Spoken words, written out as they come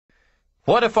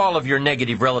What if all of your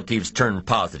negative relatives turn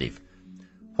positive?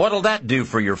 What'll that do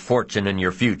for your fortune and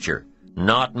your future?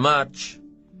 Not much.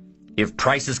 If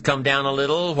prices come down a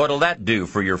little, what'll that do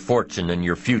for your fortune and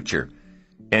your future,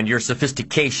 and your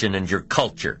sophistication and your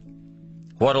culture?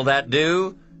 What'll that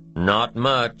do? Not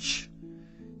much.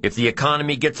 If the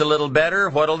economy gets a little better,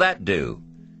 what'll that do?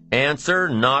 Answer,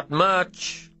 not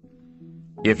much.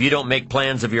 If you don't make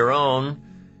plans of your own,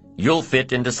 you'll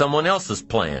fit into someone else's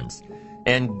plans.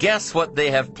 And guess what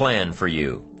they have planned for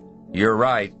you? You're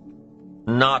right.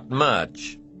 Not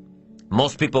much.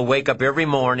 Most people wake up every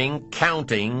morning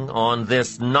counting on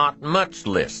this not much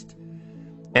list.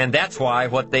 And that's why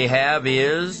what they have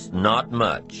is not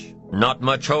much. Not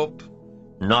much hope,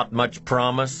 not much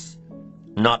promise,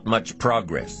 not much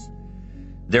progress.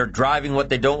 They're driving what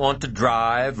they don't want to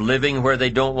drive, living where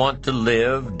they don't want to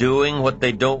live, doing what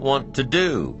they don't want to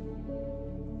do.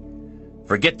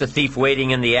 Forget the thief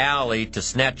waiting in the alley to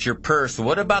snatch your purse.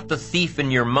 What about the thief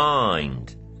in your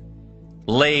mind?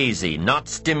 Lazy, not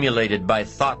stimulated by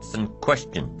thoughts and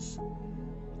questions.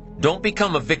 Don't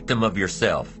become a victim of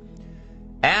yourself.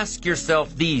 Ask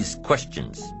yourself these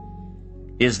questions.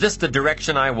 Is this the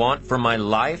direction I want for my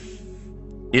life?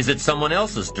 Is it someone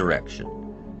else's direction?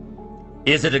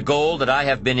 Is it a goal that I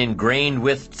have been ingrained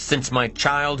with since my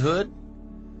childhood?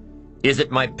 Is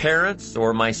it my parents'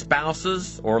 or my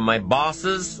spouse's or my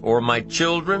boss's or my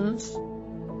children's?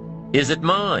 Is it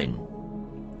mine?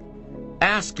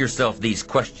 Ask yourself these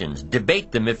questions.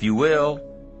 Debate them if you will.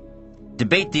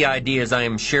 Debate the ideas I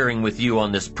am sharing with you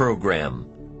on this program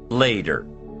later.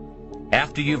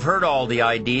 After you've heard all the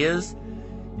ideas,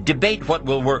 debate what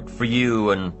will work for you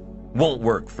and won't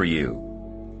work for you.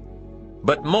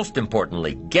 But most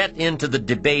importantly, get into the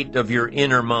debate of your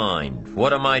inner mind.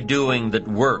 What am I doing that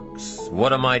works?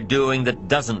 What am I doing that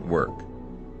doesn't work?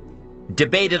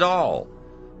 Debate it all.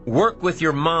 Work with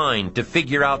your mind to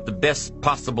figure out the best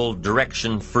possible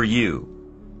direction for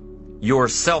you. Your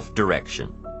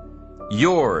self-direction.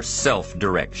 Your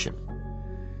self-direction.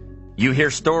 You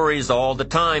hear stories all the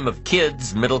time of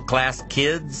kids, middle-class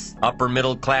kids,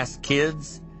 upper-middle-class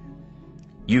kids.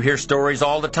 You hear stories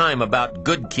all the time about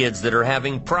good kids that are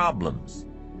having problems.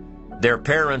 Their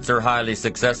parents are highly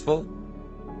successful.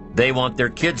 They want their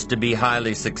kids to be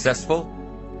highly successful.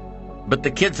 But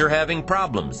the kids are having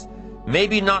problems.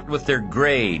 Maybe not with their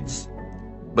grades,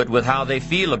 but with how they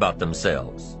feel about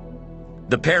themselves.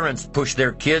 The parents push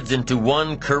their kids into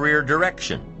one career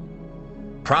direction,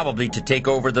 probably to take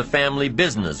over the family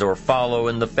business or follow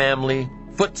in the family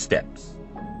footsteps.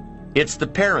 It's the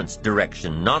parents'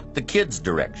 direction, not the kids'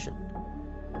 direction.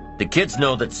 The kids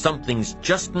know that something's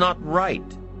just not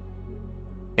right.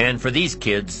 And for these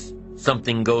kids,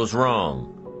 something goes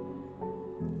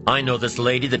wrong. I know this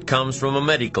lady that comes from a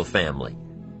medical family.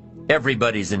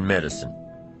 Everybody's in medicine.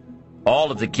 All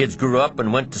of the kids grew up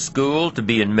and went to school to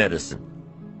be in medicine.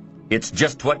 It's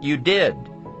just what you did.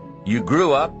 You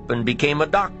grew up and became a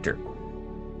doctor.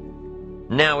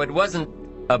 Now, it wasn't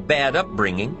a bad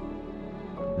upbringing.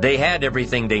 They had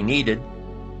everything they needed,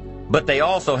 but they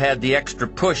also had the extra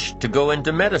push to go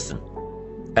into medicine.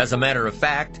 As a matter of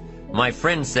fact, my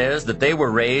friend says that they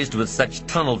were raised with such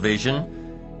tunnel vision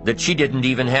that she didn't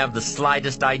even have the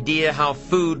slightest idea how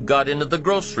food got into the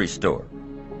grocery store,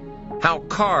 how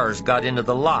cars got into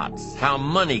the lots, how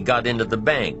money got into the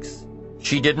banks.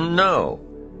 She didn't know.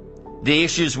 The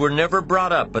issues were never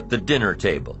brought up at the dinner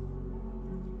table.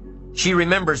 She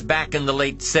remembers back in the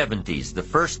late 70s, the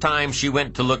first time she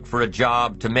went to look for a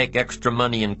job to make extra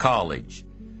money in college,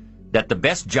 that the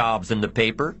best jobs in the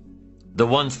paper, the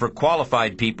ones for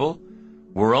qualified people,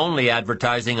 were only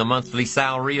advertising a monthly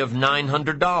salary of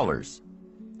 $900.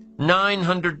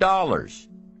 $900.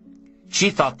 She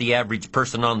thought the average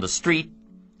person on the street,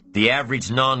 the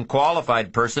average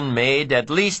non-qualified person, made at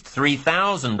least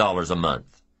 $3,000 a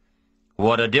month.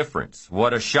 What a difference.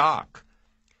 What a shock.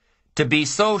 To be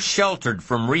so sheltered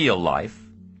from real life,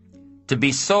 to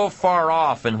be so far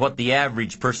off in what the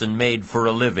average person made for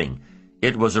a living,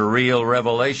 it was a real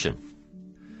revelation.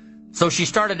 So she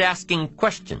started asking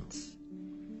questions.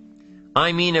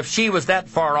 I mean, if she was that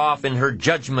far off in her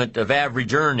judgment of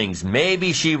average earnings,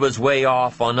 maybe she was way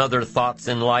off on other thoughts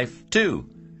in life, too.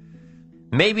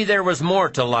 Maybe there was more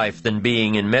to life than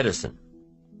being in medicine.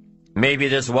 Maybe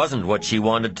this wasn't what she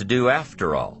wanted to do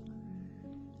after all.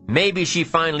 Maybe she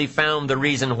finally found the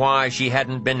reason why she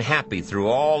hadn't been happy through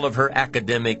all of her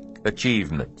academic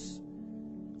achievements.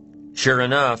 Sure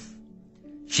enough,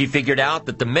 she figured out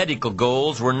that the medical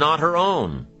goals were not her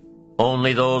own,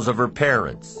 only those of her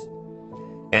parents.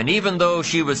 And even though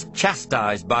she was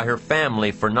chastised by her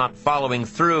family for not following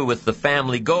through with the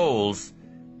family goals,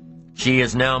 she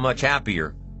is now much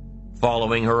happier,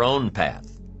 following her own path.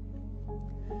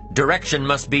 Direction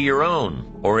must be your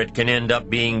own, or it can end up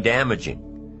being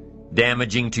damaging.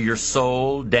 Damaging to your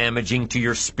soul, damaging to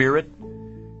your spirit,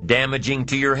 damaging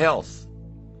to your health.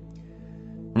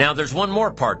 Now there's one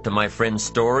more part to my friend's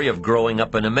story of growing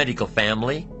up in a medical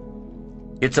family.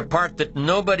 It's a part that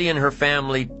nobody in her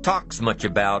family talks much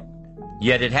about,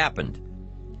 yet it happened.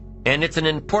 And it's an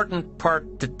important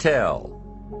part to tell.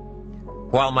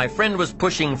 While my friend was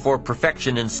pushing for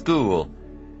perfection in school,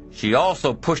 she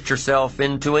also pushed herself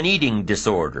into an eating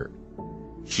disorder.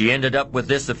 She ended up with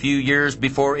this a few years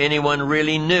before anyone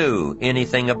really knew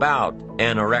anything about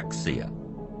anorexia.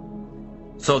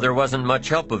 So there wasn't much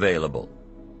help available.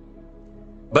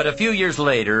 But a few years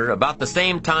later, about the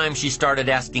same time she started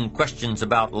asking questions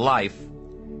about life,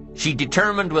 she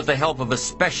determined with the help of a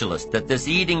specialist that this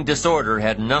eating disorder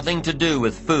had nothing to do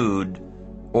with food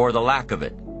or the lack of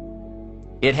it.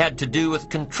 It had to do with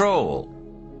control.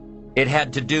 It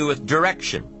had to do with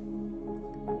direction.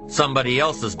 Somebody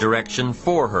else's direction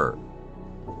for her.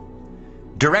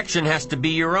 Direction has to be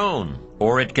your own,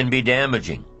 or it can be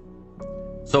damaging.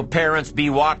 So parents, be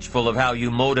watchful of how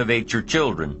you motivate your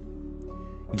children.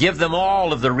 Give them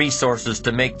all of the resources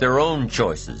to make their own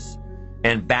choices,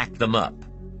 and back them up.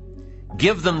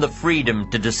 Give them the freedom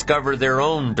to discover their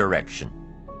own direction.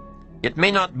 It may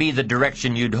not be the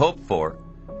direction you'd hope for,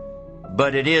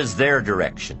 but it is their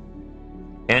direction.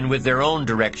 And with their own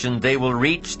direction, they will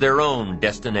reach their own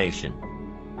destination.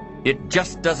 It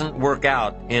just doesn't work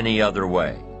out any other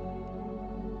way.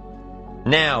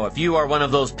 Now, if you are one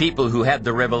of those people who had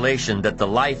the revelation that the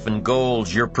life and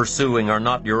goals you're pursuing are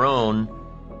not your own,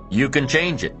 you can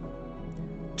change it,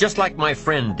 just like my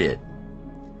friend did.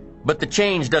 But the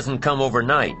change doesn't come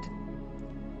overnight.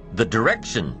 The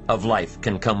direction of life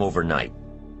can come overnight.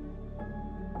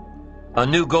 A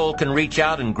new goal can reach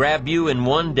out and grab you in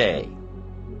one day,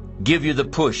 give you the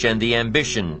push and the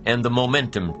ambition and the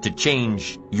momentum to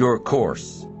change your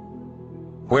course,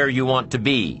 where you want to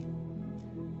be.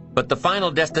 But the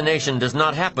final destination does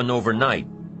not happen overnight.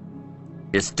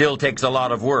 It still takes a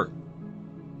lot of work.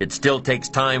 It still takes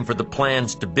time for the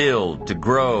plans to build, to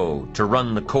grow, to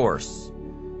run the course.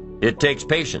 It takes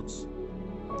patience.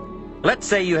 Let's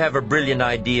say you have a brilliant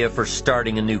idea for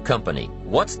starting a new company.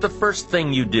 What's the first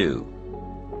thing you do?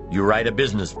 You write a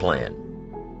business plan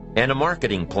and a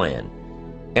marketing plan,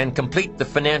 and complete the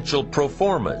financial pro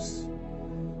formas.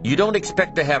 You don't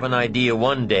expect to have an idea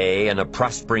one day and a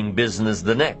prospering business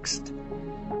the next.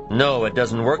 No, it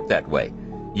doesn't work that way.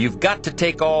 You've got to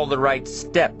take all the right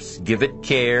steps, give it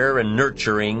care and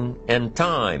nurturing and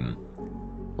time.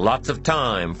 Lots of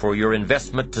time for your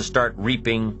investment to start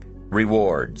reaping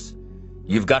rewards.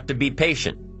 You've got to be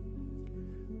patient.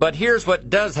 But here's what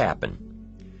does happen.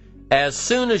 As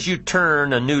soon as you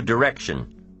turn a new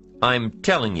direction, I'm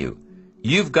telling you,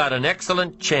 you've got an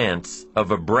excellent chance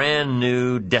of a brand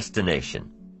new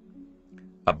destination.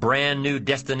 A brand new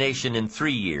destination in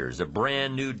 3 years, a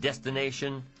brand new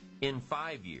destination in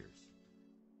 5 years.